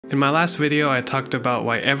In my last video, I talked about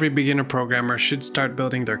why every beginner programmer should start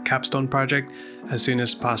building their Capstone project as soon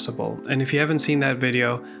as possible. And if you haven't seen that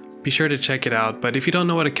video, be sure to check it out. But if you don't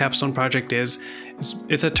know what a Capstone project is,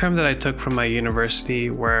 it's a term that I took from my university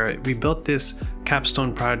where we built this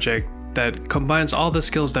Capstone project that combines all the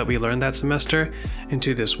skills that we learned that semester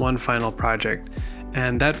into this one final project.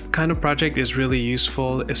 And that kind of project is really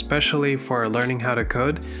useful, especially for learning how to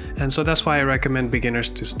code. And so that's why I recommend beginners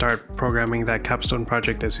to start programming that Capstone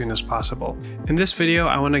project as soon as possible. In this video,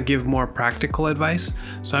 I want to give more practical advice.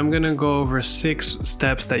 So I'm going to go over 6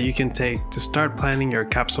 steps that you can take to start planning your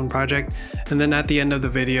Capstone project. And then at the end of the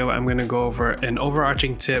video, I'm going to go over an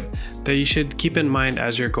overarching tip that you should keep in mind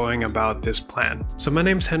as you're going about this plan. So my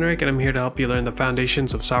name's Henrik and I'm here to help you learn the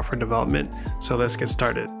foundations of software development. So let's get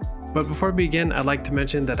started. But before we begin, I'd like to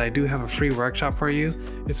mention that I do have a free workshop for you.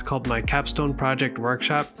 It's called my Capstone Project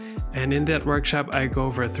Workshop. And in that workshop, I go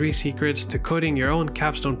over 3 secrets to coding your own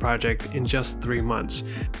Capstone project in just 3 months.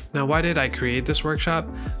 Now, why did I create this workshop?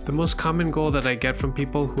 The most common goal that I get from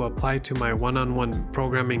people who apply to my one-on-one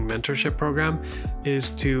programming mentorship program is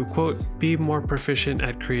to, quote, be more proficient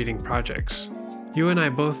at creating projects. You and I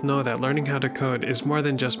both know that learning how to code is more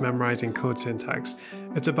than just memorizing code syntax.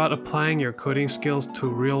 It's about applying your coding skills to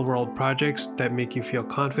real-world projects that make you feel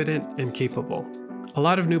confident and capable. A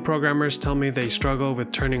lot of new programmers tell me they struggle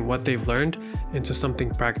with turning what they've learned into something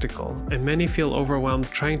practical, and many feel overwhelmed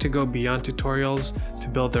trying to go beyond tutorials to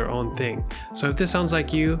build their own thing. So if this sounds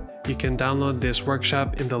like you can download this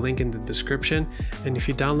workshop in the link in the description, and if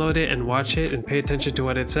you download it and watch it and pay attention to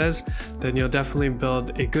what it says, then you'll definitely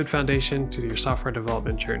build a good foundation to your software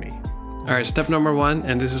development journey. Alright, step number 1,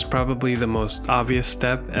 and this is probably the most obvious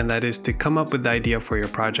step, and that is to come up with the idea for your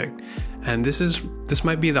project. And this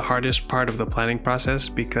might be the hardest part of the planning process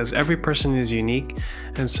because every person is unique,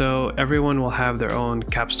 and so everyone will have their own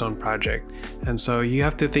Capstone project. And so you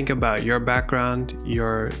have to think about your background,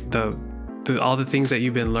 all the things that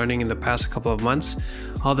you've been learning in the past couple of months,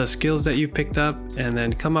 all the skills that you've picked up, and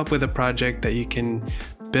then come up with a project that you can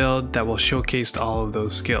build that will showcase all of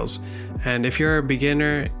those skills. And if you're a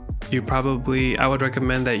beginner, I would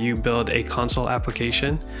recommend that you build a console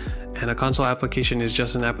application. And a console application is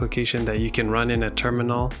just an application that you can run in a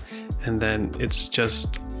terminal, and then it's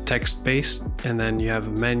just text-based, and then you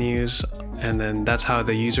have menus, and then that's how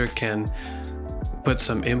the user can put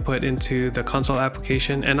some input into the console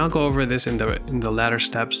application. And I'll go over this in the latter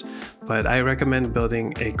steps, but I recommend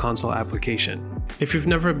building a console application. If you've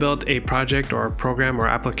never built a project or a program or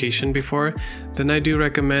application before, then I do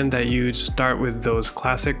recommend that you start with those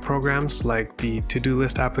classic programs like the to-do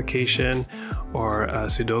list application, or a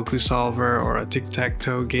Sudoku solver, or a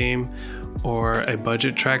tic-tac-toe game, or a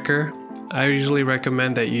budget tracker. I usually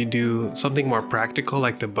recommend that you do something more practical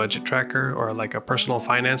like the budget tracker or like a personal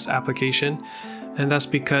finance application. And that's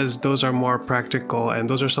because those are more practical, and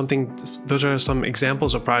those are some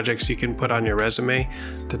examples of projects you can put on your resume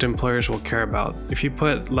that employers will care about. If you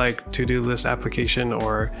put like to-do list application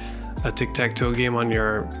or a tic-tac-toe game on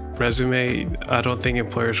your resume, I don't think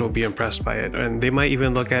employers will be impressed by it. And they might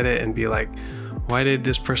even look at it and be like, why did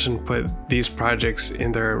this person put these projects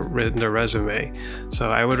in their resume?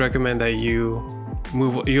 So I would recommend that you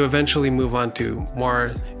eventually move on to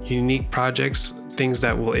more unique projects, things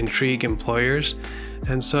that will intrigue employers.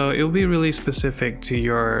 And so it will be really specific to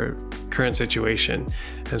your current situation.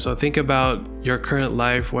 And so think about your current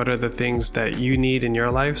life. What are the things that you need in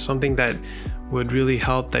your life? Something that would really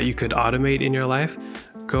help that you could automate in your life.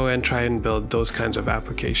 Go and try and build those kinds of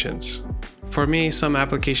applications. For me, some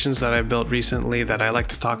applications that I built recently that I like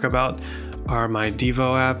to talk about are my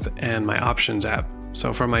Devo app and my Options app.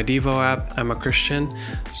 So for my Devo app, I'm a Christian,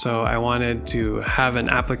 so I wanted to have an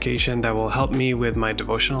application that will help me with my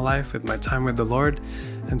devotional life, with my time with the Lord.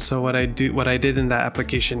 And so what I did in that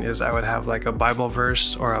application is I would have like a Bible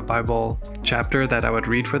verse or a Bible chapter that I would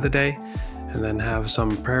read for the day, and then have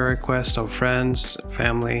some prayer requests of friends,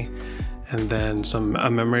 family, and then a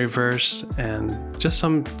memory verse, and just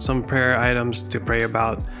some prayer items to pray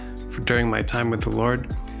about during my time with the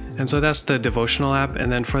Lord. And so that's the devotional app. And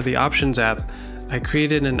then for the Options app, I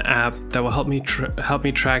created an app that will help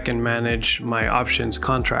me track and manage my options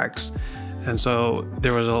contracts. And so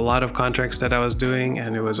there was a lot of contracts that I was doing,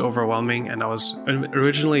 and it was overwhelming. And I was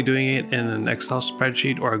originally doing it in an Excel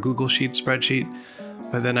spreadsheet or a Google Sheet spreadsheet.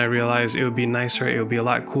 But then I realized it would be nicer, it would be a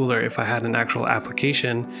lot cooler if I had an actual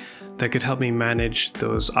application that could help me manage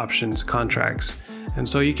those options contracts. And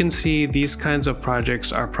so you can see these kinds of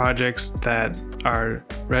projects are projects that are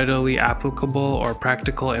readily applicable or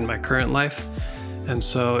practical in my current life. And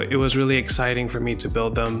so it was really exciting for me to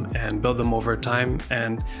build them and build them over time.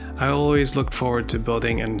 And I always looked forward to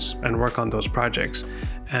building and work on those projects.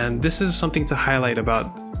 And this is something to highlight about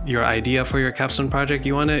your idea for your capstone project.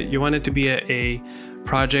 You want it to be a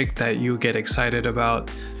project that you get excited about.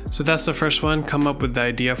 So that's the first one, come up with the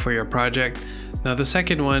idea for your project. Now the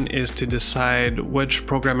second one is to decide which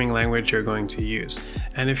programming language you're going to use.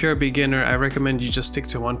 And if you're a beginner, I recommend you just stick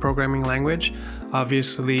to one programming language.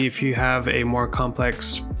 Obviously, if you have a more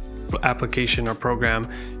complex application or program,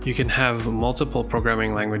 you can have multiple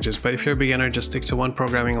programming languages, but if you're a beginner, just stick to one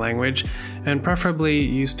programming language, and preferably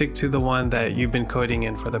you stick to the one that you've been coding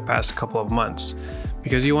in for the past couple of months,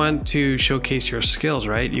 because you want to showcase your skills,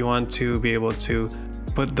 right? You want to be able to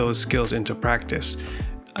put those skills into practice.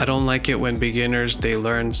 I don't like it when beginners, they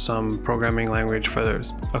learn some programming language for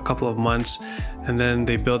a couple of months and then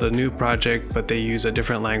they build a new project, but they use a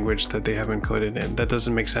different language that they haven't coded in. That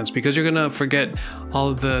doesn't make sense, because you're gonna forget all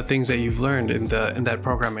of the things that you've learned in that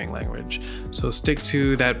programming language. So stick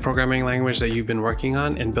to that programming language that you've been working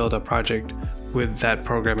on and build a project with that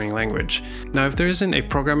programming language. Now, if there isn't a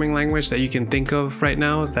programming language that you can think of right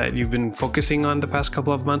now that you've been focusing on the past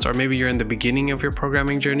couple of months, or maybe you're in the beginning of your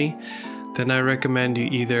programming journey, then I recommend you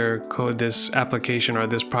either code this application or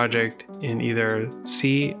this project in either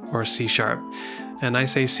C or C#. And I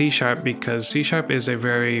say C# because C# is a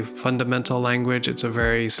very fundamental language. It's a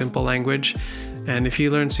very simple language. And if you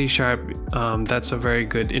learn C#, that's a very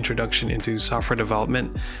good introduction into software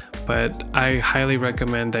development. But I highly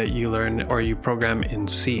recommend that you learn or you program in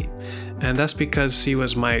C. And that's because C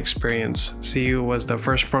was my experience. C was the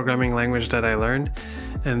first programming language that I learned.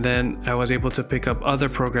 And then I was able to pick up other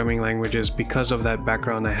programming languages because of that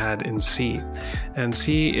background I had in C. And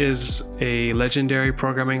C is a legendary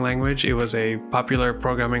programming language. It was a popular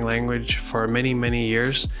programming language for many, many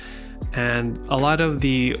years. And a lot of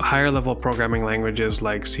the higher level programming languages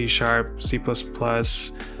like C#, C++,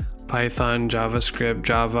 Python, JavaScript,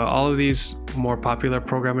 Java, all of these more popular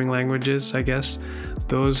programming languages, I guess,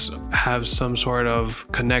 those have some sort of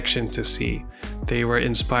connection to C. They were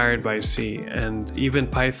inspired by C, and even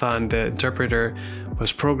Python, the interpreter,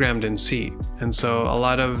 was programmed in C. And so a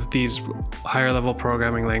lot of these higher level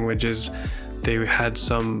programming languages, they had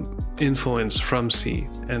some influence from C.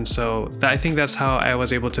 And so I think that's how I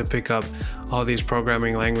was able to pick up all these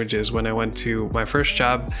programming languages. When I went to my first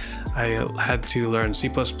job, I had to learn C++,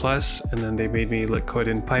 and then they made me code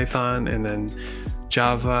in Python, and then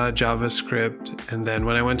Java, JavaScript, and then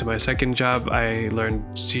when I went to my second job, I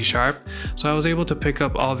learned C#. So I was able to pick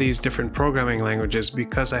up all these different programming languages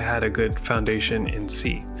because I had a good foundation in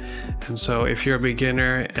C. And so if you're a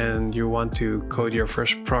beginner and you want to code your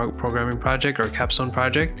first programming project or capstone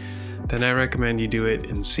project, then I recommend you do it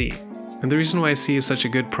in C. And the reason why C is such a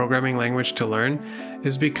good programming language to learn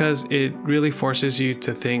is because it really forces you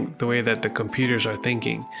to think the way that the computers are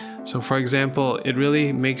thinking. So for example,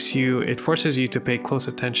 it forces you to pay close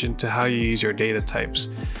attention to how you use your data types.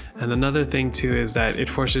 And another thing too is that it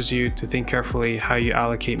forces you to think carefully how you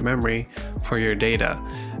allocate memory for your data.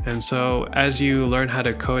 And so as you learn how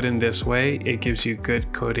to code in this way, it gives you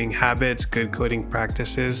good coding habits, good coding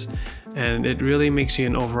practices, and it really makes you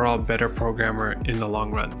an overall better programmer in the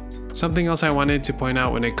long run. Something else I wanted to point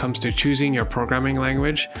out when it comes to choosing your programming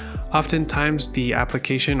language, oftentimes the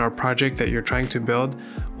application or project that you're trying to build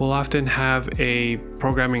will often have a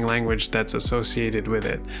programming language that's associated with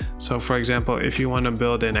it. So for example, if you want to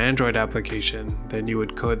build an Android application, then you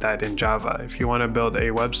would code that in Java. If you want to build a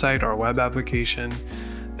website or web application,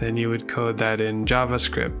 then you would code that in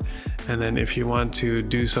JavaScript. And then if you want to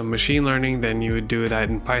do some machine learning, then you would do that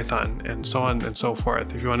in Python, and so on and so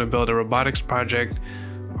forth. If you want to build a robotics project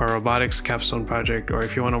or a robotics capstone project, or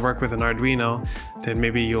if you want to work with an Arduino, then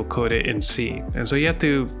maybe you'll code it in C. And so you have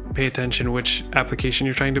to pay attention which application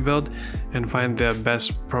you're trying to build and find the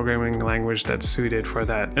best programming language that's suited for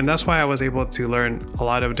that. And that's why I was able to learn a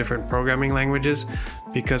lot of different programming languages,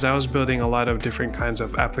 because I was building a lot of different kinds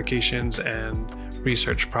of applications and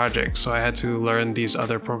research projects. So I had to learn these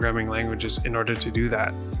other programming languages in order to do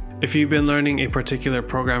that. If you've been learning a particular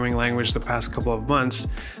programming language the past couple of months,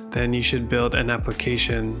 then you should build an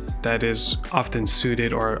application that is often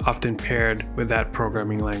suited or often paired with that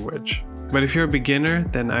programming language. But if you're a beginner,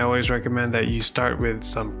 then I always recommend that you start with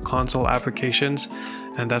some console applications.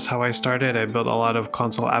 And that's how I started. I built a lot of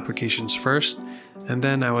console applications first, and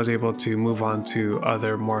then I was able to move on to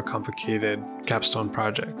other more complicated capstone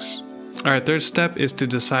projects. All right, third step is to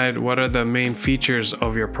decide what are the main features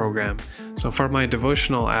of your program. So for my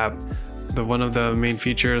devotional app, one of the main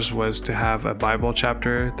features was to have a Bible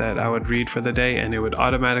chapter that I would read for the day, and it would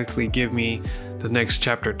automatically give me the next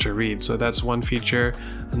chapter to read. So that's one feature.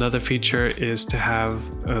 Another feature is to have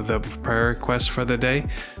the prayer requests for the day.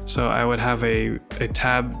 So I would have a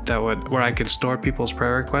tab where I could store people's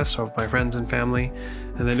prayer requests of my friends and family,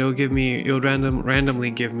 and then it would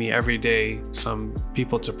randomly give me every day some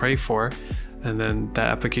people to pray for. And then that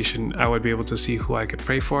application, I would be able to see who I could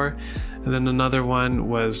pray for. And then another one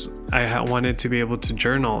was I wanted to be able to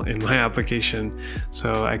journal in my application,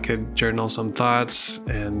 so I could journal some thoughts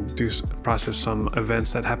and process some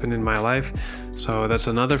events that happened in my life. So that's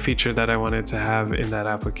another feature that I wanted to have in that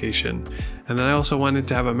application. And then I also wanted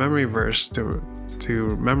to have a memory verse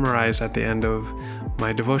to memorize at the end of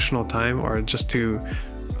my devotional time, or just to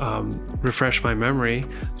refresh my memory.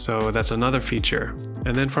 So that's another feature.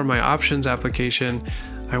 And then for my options application,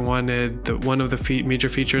 I wanted one of the major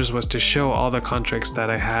features was to show all the contracts that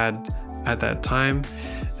I had at that time,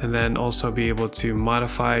 and then also be able to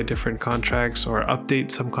modify different contracts or update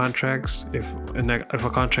some contracts. If a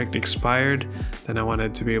contract expired, then I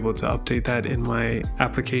wanted to be able to update that in my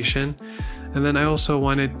application. And then I also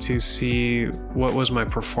wanted to see what was my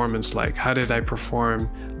performance like. How did I perform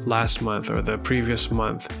last month or the previous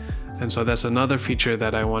month? And so that's another feature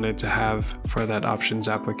that I wanted to have for that options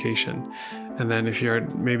application. And then if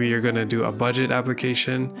maybe you're going to do a budget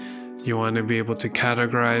application, you want to be able to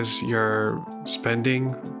categorize your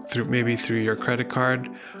spending through your credit card,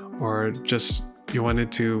 or just you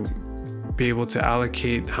wanted to be able to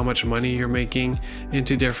allocate how much money you're making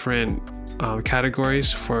into different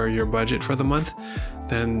categories for your budget for the month.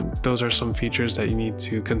 Then those are some features that you need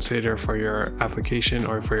to consider for your application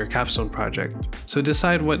or for your capstone project. So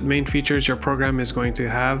decide what main features your program is going to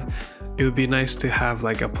have. It would be nice to have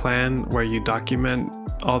like a plan where you document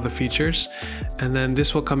all the features, and then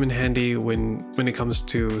this will come in handy when it comes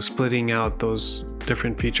to splitting out those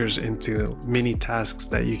different features into mini tasks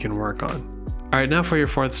that you can work on. All right, now for your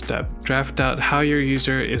fourth step, draft out how your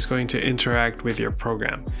user is going to interact with your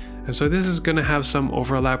program. And so this is going to have some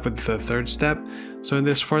overlap with the third step. So in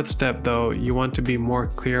this fourth step though, you want to be more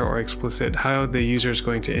clear or explicit how the user is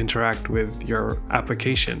going to interact with your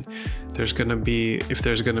application. If there's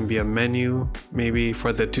going to be a menu, maybe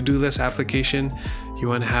for the to-do list application, you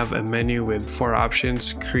want to have a menu with 4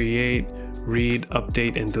 options: create, read,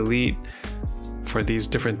 update, and delete for these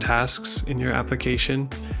different tasks in your application.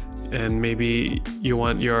 And maybe you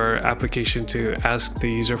want your application to ask the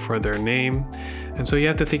user for their name. And so you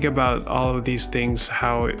have to think about all of these things,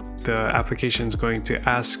 how the application is going to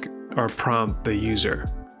ask or prompt the user.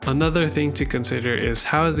 Another thing to consider is,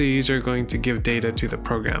 how is the user going to give data to the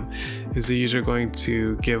program? Is the user going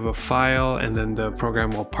to give a file and then the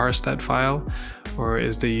program will parse that file? Or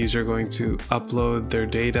is the user going to upload their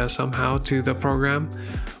data somehow to the program?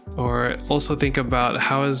 Or also think about,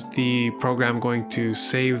 how is the program going to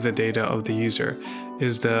save the data of the user?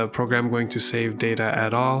 Is the program going to save data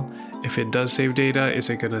at all? If it does save data, is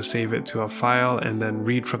it going to save it to a file and then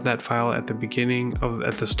read from that file at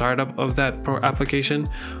the startup of that application?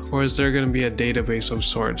 Or is there going to be a database of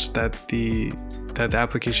sorts that the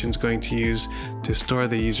application is going to use to store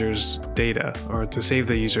the user's data or to save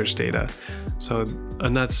the user's data?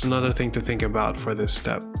 And that's another thing to think about for this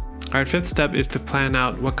step. All right, fifth step is to plan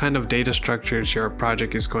out what kind of data structures your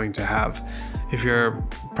project is going to have. If your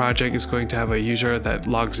project is going to have a user that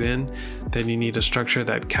logs in, then you need a structure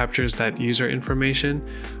that captures that user information.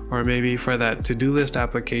 Or maybe for that to-do list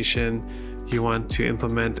application, you want to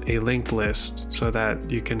implement a linked list so that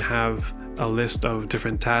you can have a list of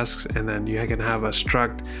different tasks, and then you can have a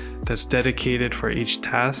struct that's dedicated for each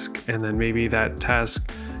task. And then maybe that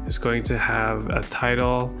task is going to have a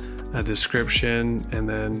title, a description, and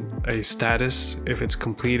then a status if it's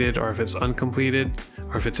completed or if it's uncompleted,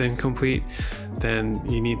 or if it's incomplete. Then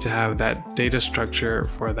you need to have that data structure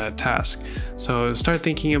for that task. So start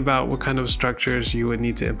thinking about what kind of structures you would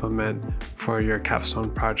need to implement for your capstone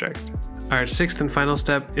project. All right, sixth and final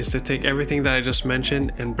step is to take everything that I just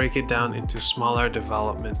mentioned and break it down into smaller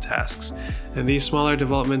development tasks. And these smaller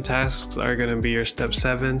development tasks are going to be your step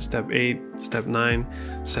 7, step 8, step 9,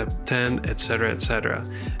 step 10, etc., etc.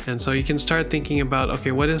 And so you can start thinking about,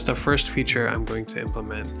 okay, what is the first feature I'm going to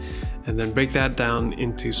implement? And then break that down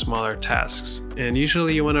into smaller tasks. And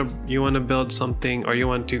usually you want to build something, or you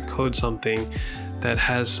want to code something that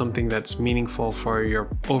has something that's meaningful for your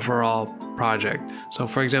overall project. So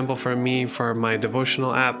for example, for me, for my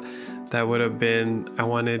devotional app, that would have been, I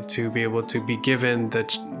wanted to be able to be given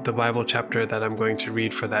the Bible chapter that I'm going to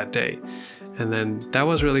read for that day. And then that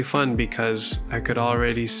was really fun because I could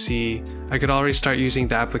already start using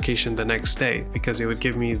the application the next day, because it would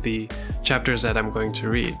give me the chapters that I'm going to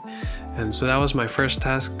read. And so that was my first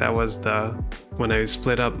task. That was when I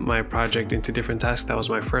split up my project into different tasks, that was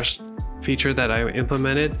my first feature that I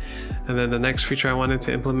implemented. And then the next feature I wanted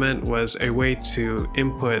to implement was a way to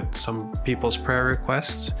input some people's prayer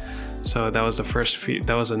requests. So that was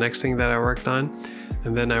the next thing that I worked on.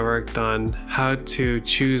 And then I worked on how to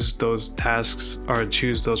choose those tasks or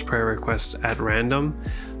choose those prayer requests at random.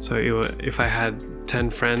 So if I had 10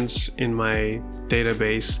 friends in my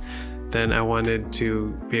database, then I wanted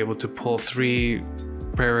to be able to pull 3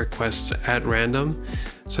 prayer requests at random.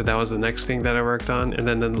 So that was the next thing that I worked on. And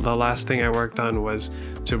then the last thing I worked on was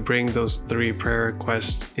to bring those 3 prayer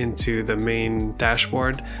requests into the main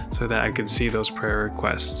dashboard so that I could see those prayer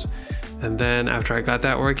requests. And then after I got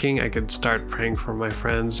that working, I could start praying for my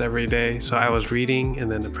friends every day. So I was reading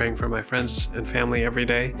and then praying for my friends and family every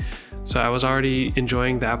day. So I was already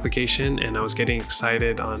enjoying the application and I was getting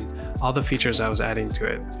excited on all the features I was adding to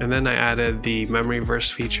it. And then I added the memory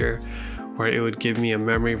verse feature, where it would give me a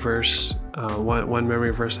memory verse, one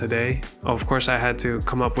memory verse a day. Of course, I had to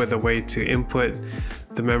come up with a way to input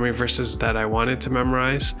the memory verses that I wanted to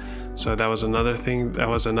memorize. So that was another thing, that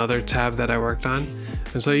was another tab that I worked on.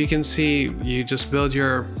 And so you can see, you just build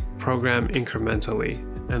your program incrementally.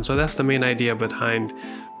 And so that's the main idea behind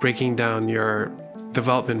breaking down your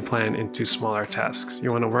development plan into smaller tasks.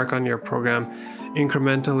 You want to work on your program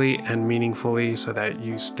incrementally and meaningfully so that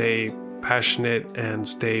you stay passionate and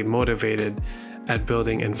stay motivated at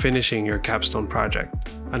building and finishing your capstone project.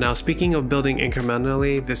 And now, speaking of building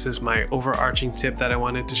incrementally, this is my overarching tip that I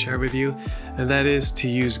wanted to share with you, and that is to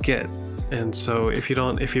use Git. And so if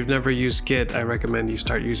you've never used Git, I recommend you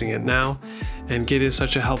start using it now. And Git is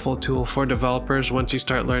such a helpful tool for developers. Once you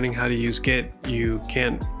start learning how to use Git, you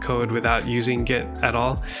can't code without using Git at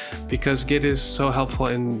all, because Git is so helpful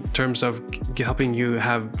in terms of helping you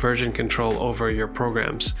have version control over your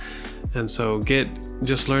programs. And so Git,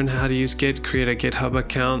 just learn how to use Git, create a GitHub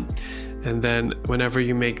account, and then whenever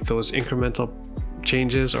you make those incremental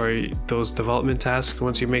changes or those development tasks,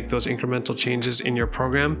 once you make those incremental changes in your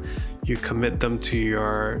program, you commit them to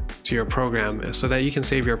your program so that you can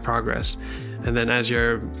save your progress. And then as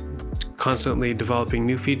you're constantly developing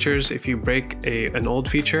new features, if you break an old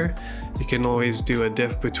feature, you can always do a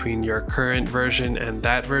diff between your current version and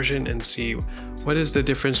that version and see what is the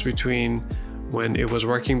difference between when it was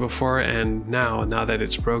working before and now that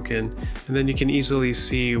it's broken. And then you can easily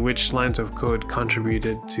see which lines of code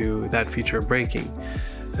contributed to that feature breaking.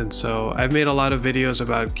 And so I've made a lot of videos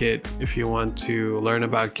about Git if you want to learn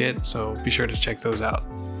about Git, so be sure to check those out.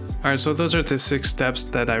 Alright, so those are the 6 steps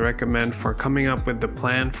that I recommend for coming up with the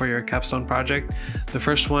plan for your capstone project. The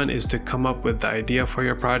first one is to come up with the idea for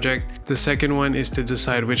your project. The second one is to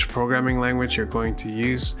decide which programming language you're going to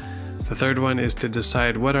use. The third one is to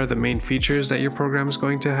decide what are the main features that your program is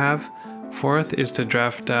going to have. Fourth is to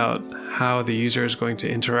draft out how the user is going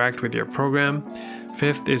to interact with your program.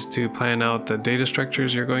 Fifth is to plan out the data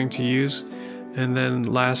structures you're going to use. And then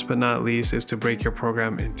last but not least is to break your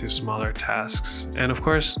program into smaller tasks. And of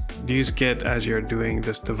course, use Git as you're doing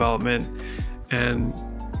this development, and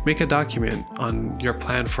make a document on your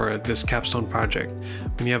plan for this capstone project.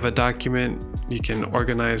 When you have a document, you can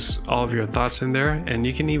organize all of your thoughts in there, and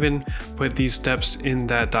you can even put these steps in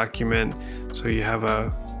that document so you have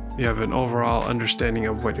an overall understanding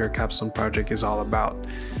of what your capstone project is all about.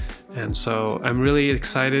 And so I'm really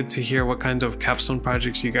excited to hear what kinds of capstone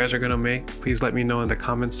projects you guys are going to make. Please let me know in the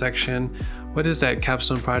comments section, what is that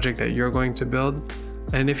capstone project that you're going to build?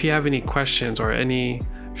 And if you have any questions or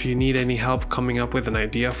if you need any help coming up with an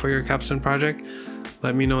idea for your capstone project,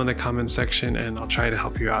 let me know in the comments section and I'll try to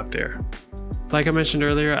help you out there. Like I mentioned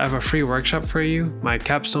earlier, I have a free workshop for you, my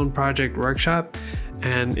capstone project workshop.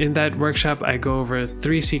 And in that workshop, I go over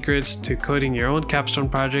 3 secrets to coding your own capstone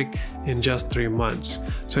project in just 3 months.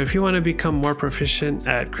 So if you want to become more proficient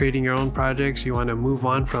at creating your own projects, you want to move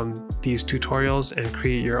on from these tutorials and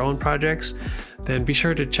create your own projects, then be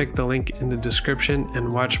sure to check the link in the description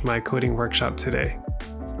and watch my coding workshop today.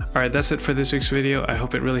 Alright, that's it for this week's video. I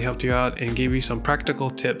hope it really helped you out and gave you some practical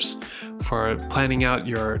tips for planning out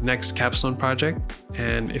your next capstone project.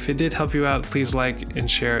 And if it did help you out, please like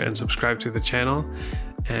and share and subscribe to the channel.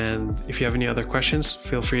 And if you have any other questions,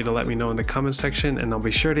 feel free to let me know in the comments section and I'll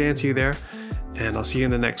be sure to answer you there. And I'll see you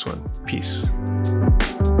in the next one. Peace.